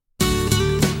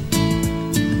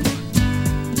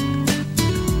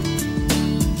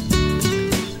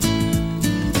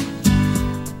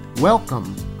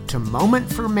Welcome to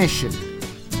Moment for Mission.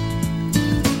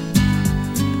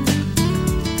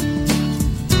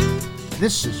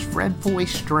 This is Fred Foy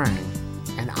Strang,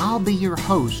 and I'll be your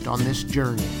host on this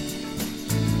journey.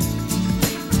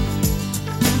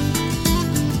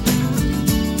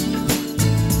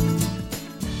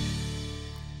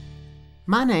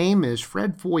 My name is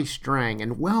Fred Foy Strang,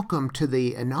 and welcome to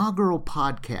the inaugural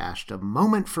podcast of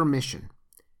Moment for Mission.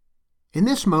 In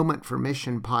this Moment for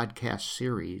Mission podcast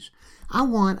series, I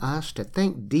want us to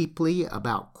think deeply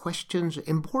about questions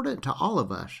important to all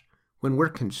of us when we're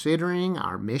considering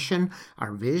our mission,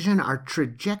 our vision, our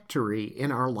trajectory in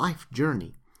our life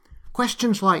journey.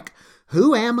 Questions like,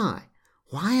 who am I?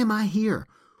 Why am I here?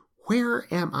 Where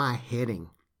am I heading?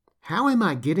 How am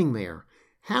I getting there?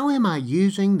 How am I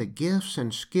using the gifts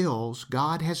and skills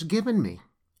God has given me?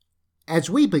 As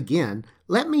we begin,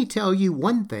 let me tell you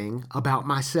one thing about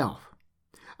myself.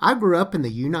 I grew up in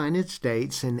the United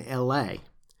States in L.A.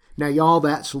 Now, y'all,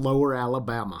 that's Lower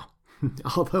Alabama.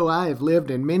 Although I have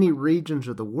lived in many regions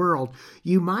of the world,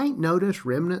 you might notice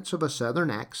remnants of a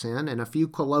Southern accent and a few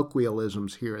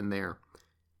colloquialisms here and there.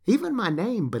 Even my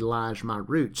name belies my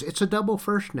roots. It's a double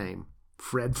first name,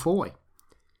 Fred Foy.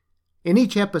 In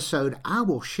each episode, I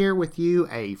will share with you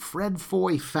a Fred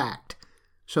Foy fact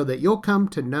so that you'll come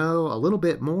to know a little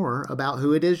bit more about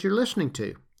who it is you're listening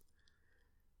to.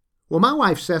 Well, my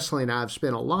wife Cecily and I have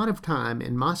spent a lot of time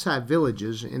in Maasai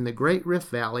villages in the Great Rift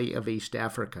Valley of East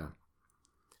Africa.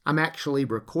 I'm actually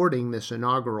recording this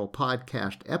inaugural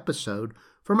podcast episode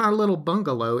from our little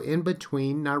bungalow in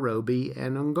between Nairobi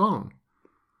and Ngong.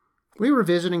 We were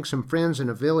visiting some friends in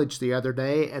a village the other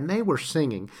day, and they were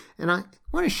singing, and I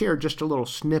want to share just a little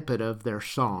snippet of their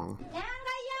song.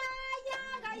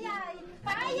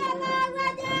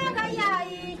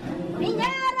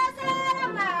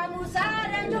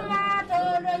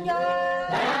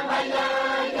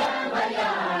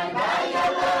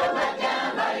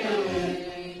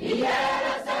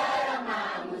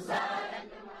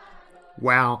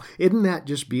 Wow, isn't that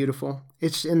just beautiful?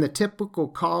 It's in the typical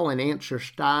call and answer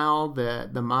style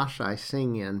that the Maasai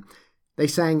sing in. They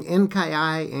sang,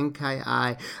 Nkai,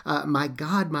 Nkai, my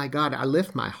God, I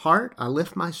lift my heart, I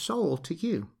lift my soul to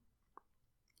you.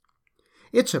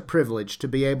 It's a privilege to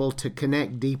be able to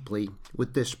connect deeply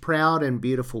with this proud and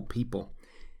beautiful people.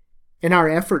 In our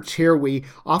efforts here, we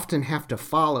often have to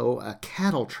follow a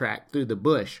cattle track through the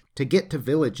bush to get to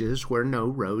villages where no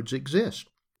roads exist.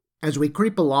 As we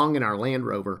creep along in our Land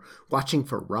Rover, watching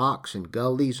for rocks and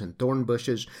gullies and thorn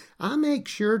bushes, I make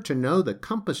sure to know the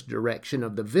compass direction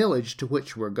of the village to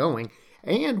which we're going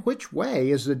and which way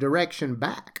is the direction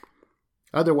back.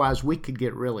 Otherwise, we could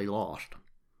get really lost.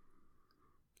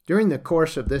 During the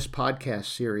course of this podcast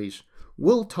series,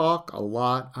 we'll talk a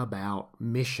lot about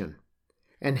mission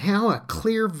and how a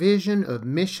clear vision of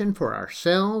mission for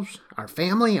ourselves, our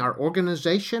family, our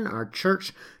organization, our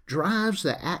church drives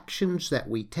the actions that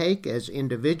we take as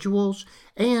individuals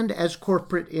and as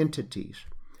corporate entities.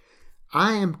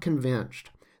 I am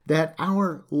convinced that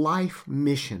our life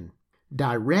mission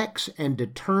directs and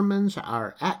determines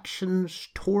our actions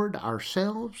toward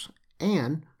ourselves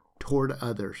and toward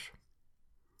others.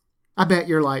 I bet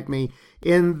you're like me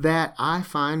in that I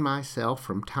find myself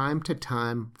from time to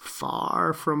time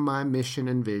far from my mission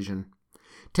and vision,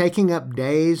 taking up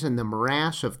days in the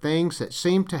morass of things that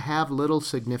seem to have little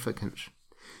significance.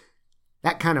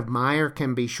 That kind of mire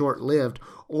can be short-lived,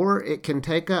 or it can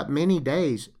take up many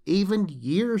days, even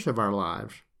years of our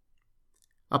lives.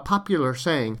 A popular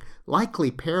saying,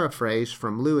 likely paraphrased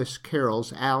from Lewis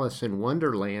Carroll's Alice in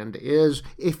Wonderland, is,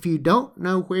 if you don't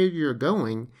know where you're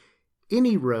going,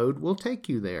 any road will take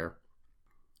you there.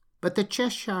 But the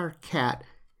Cheshire Cat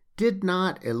did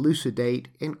not elucidate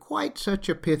in quite such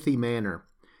a pithy manner.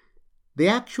 The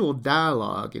actual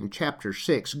dialogue in Chapter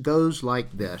 6 goes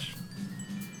like this.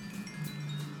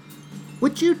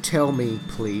 Would you tell me,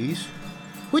 please,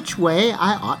 which way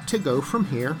I ought to go from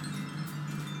here?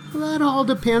 That all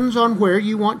depends on where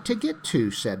you want to get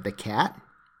to, said the cat.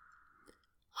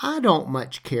 I don't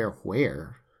much care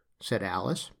where, said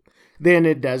Alice. Then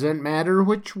it doesn't matter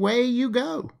which way you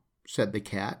go, said the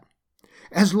cat.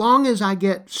 As long as I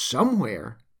get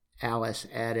somewhere, Alice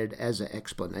added as an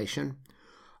explanation.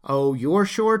 Oh, you're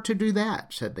sure to do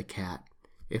that, said the cat,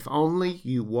 if only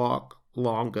you walk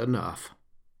long enough.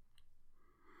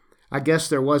 I guess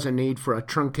there was a need for a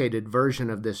truncated version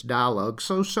of this dialogue,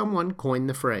 so someone coined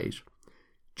the phrase.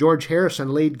 George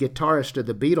Harrison, lead guitarist of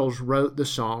the Beatles, wrote the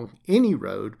song Any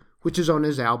Road, which is on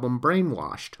his album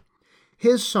Brainwashed.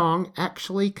 His song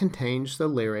actually contains the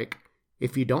lyric,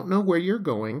 if you don't know where you're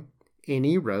going,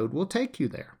 any road will take you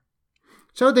there.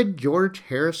 So did George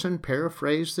Harrison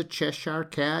paraphrase the Cheshire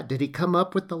Cat? Did he come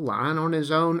up with the line on his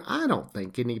own? I don't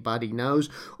think anybody knows,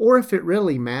 or if it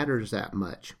really matters that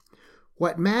much.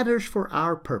 What matters for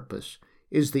our purpose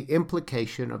is the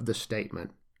implication of the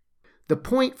statement. The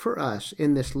point for us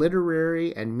in this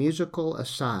literary and musical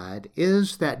aside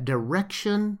is that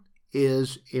direction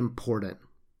is important.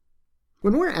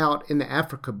 When we're out in the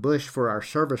Africa bush for our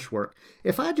service work,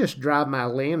 if I just drive my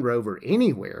Land Rover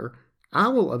anywhere, I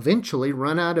will eventually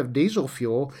run out of diesel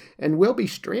fuel and we'll be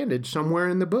stranded somewhere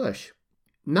in the bush.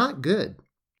 Not good.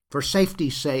 For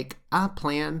safety's sake, I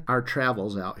plan our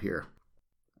travels out here.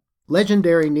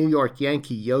 Legendary New York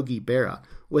Yankee Yogi Berra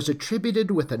was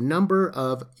attributed with a number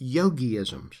of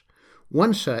yogiisms.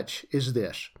 One such is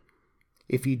this: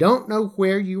 if you don't know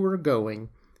where you are going,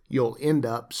 you'll end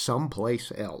up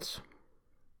someplace else.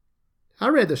 I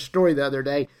read a story the other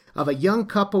day of a young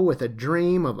couple with a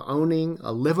dream of owning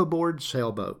a liveaboard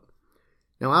sailboat.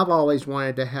 Now, I've always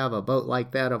wanted to have a boat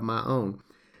like that of my own.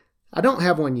 I don't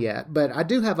have one yet, but I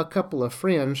do have a couple of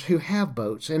friends who have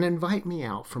boats and invite me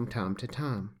out from time to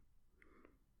time.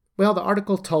 Well, the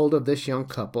article told of this young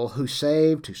couple who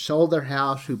saved, who sold their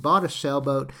house, who bought a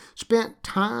sailboat, spent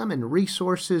time and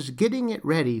resources getting it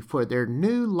ready for their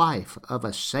new life of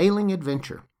a sailing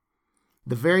adventure.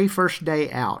 The very first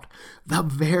day out,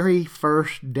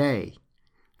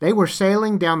 they were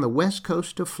sailing down the west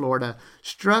coast of Florida,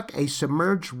 struck a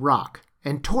submerged rock,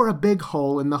 and tore a big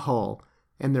hole in the hull,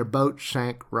 and their boat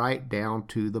sank right down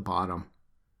to the bottom.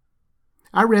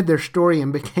 I read their story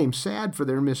and became sad for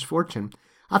their misfortune.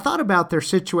 I thought about their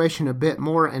situation a bit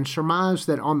more and surmised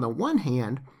that on the one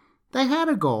hand, they had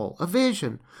a goal, a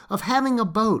vision of having a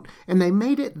boat, and they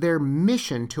made it their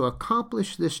mission to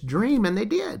accomplish this dream, and they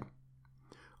did.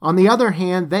 On the other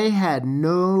hand, they had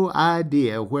no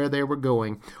idea where they were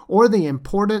going or the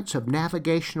importance of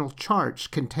navigational charts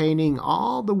containing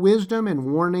all the wisdom and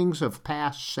warnings of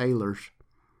past sailors.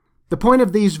 The point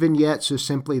of these vignettes is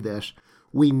simply this: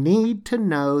 we need to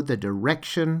know the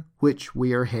direction which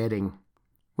we are heading.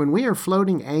 When we are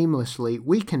floating aimlessly,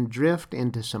 we can drift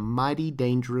into some mighty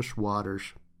dangerous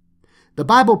waters. The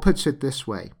Bible puts it this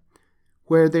way: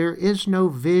 where there is no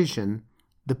vision,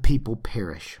 the people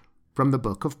perish. From the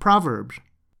book of Proverbs.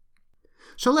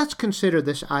 So let's consider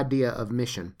this idea of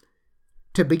mission.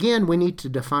 To begin, we need to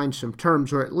define some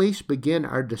terms, or at least begin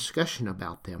our discussion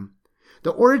about them.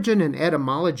 The origin and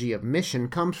etymology of mission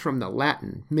comes from the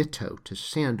Latin mitto, to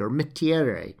send, or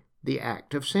mittere, the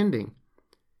act of sending.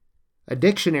 A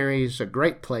dictionary is a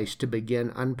great place to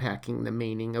begin unpacking the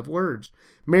meaning of words.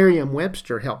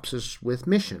 Merriam-Webster helps us with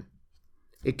mission.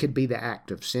 It could be the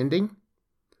act of sending,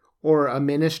 or a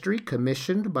ministry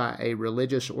commissioned by a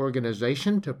religious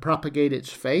organization to propagate its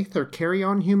faith or carry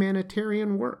on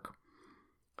humanitarian work,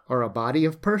 or a body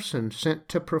of persons sent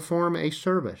to perform a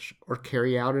service or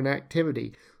carry out an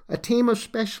activity, a team of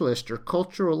specialists or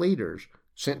cultural leaders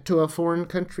sent to a foreign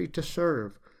country to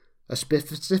serve, a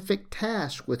specific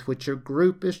task with which a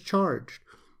group is charged,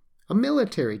 a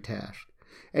military task,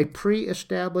 a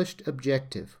pre-established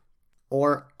objective,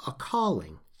 or a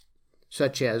calling,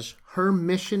 such as her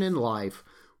mission in life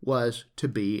was to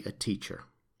be a teacher.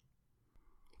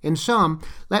 In sum,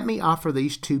 let me offer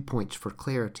these 2 points for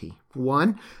clarity.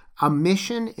 1, a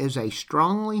mission is a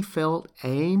strongly felt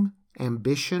aim,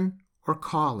 ambition, or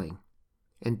calling.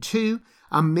 And 2,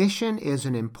 a mission is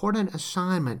an important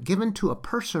assignment given to a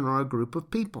person or a group of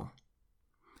people.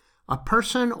 A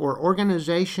person or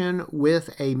organization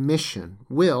with a mission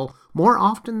will, more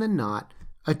often than not,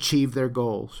 achieve their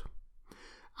goals.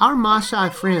 Our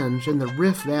Maasai friends in the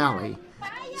Rift Valley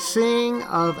sing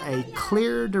of a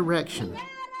clear direction,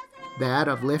 that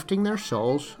of lifting their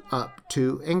souls up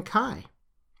to Enkai.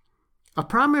 A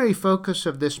primary focus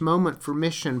of this Moment for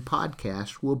Mission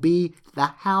podcast will be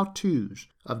the how-tos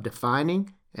of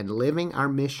defining and living our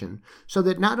mission so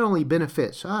that it not only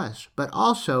benefits us, but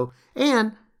also,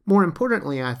 and more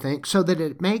importantly, I think, so that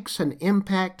it makes an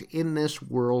impact in this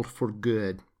world for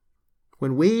good.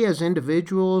 When we as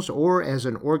individuals or as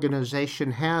an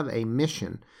organization have a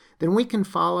mission, then we can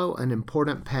follow an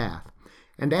important path.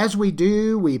 And as we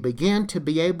do, we begin to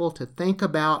be able to think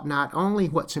about not only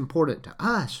what's important to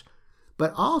us,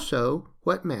 but also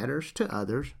what matters to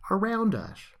others around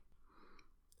us.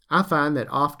 I find that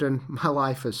often my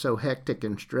life is so hectic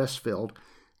and stress-filled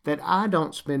that I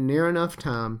don't spend near enough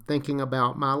time thinking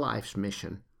about my life's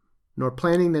mission, nor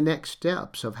planning the next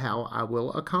steps of how I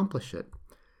will accomplish it.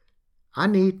 I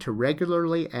need to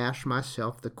regularly ask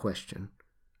myself the question,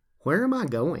 where am I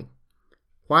going?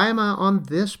 Why am I on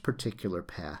this particular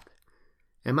path?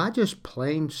 Am I just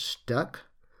plain stuck?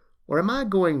 Or am I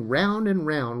going round and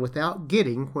round without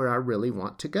getting where I really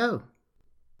want to go?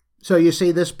 So you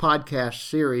see, this podcast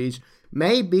series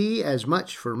may be as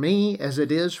much for me as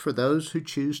it is for those who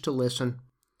choose to listen.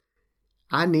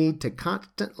 I need to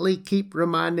constantly keep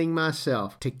reminding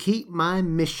myself to keep my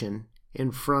mission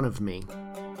in front of me.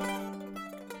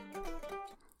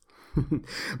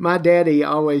 My daddy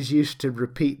always used to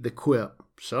repeat the quip,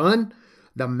 "Son,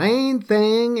 the main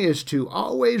thing is to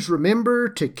always remember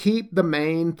to keep the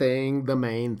main thing the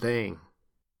main thing."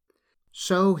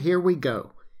 So here we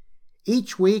go.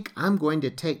 Each week I'm going to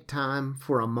take time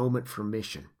for a moment for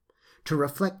mission, to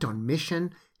reflect on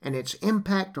mission and its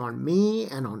impact on me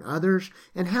and on others,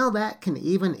 and how that can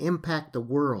even impact the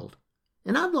world.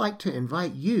 And I'd like to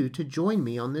invite you to join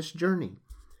me on this journey.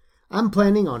 I'm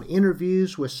planning on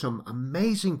interviews with some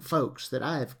amazing folks that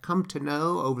I have come to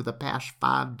know over the past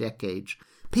 5 decades.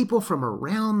 People from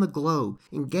around the globe,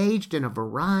 engaged in a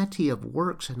variety of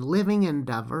works and living in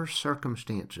diverse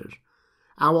circumstances.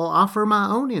 I will offer my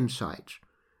own insights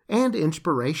and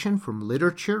inspiration from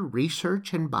literature,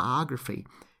 research, and biography.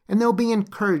 And there'll be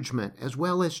encouragement as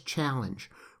well as challenge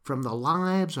from the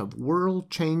lives of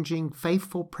world-changing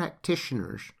faithful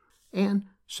practitioners and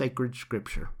sacred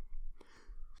scripture.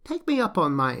 Take me up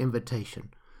on my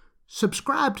invitation.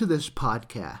 Subscribe to this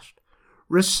podcast.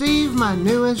 Receive my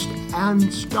newest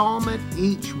installment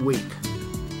each week.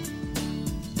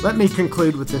 Let me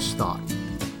conclude with this thought.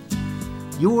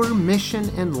 Your mission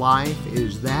in life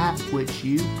is that which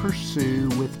you pursue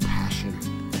with passion.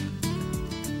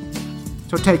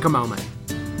 So take a moment.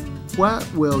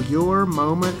 What will your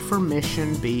moment for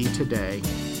mission be today?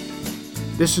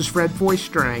 This is Fred Foy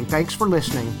Strang. Thanks for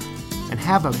listening, and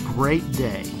have a great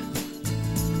day.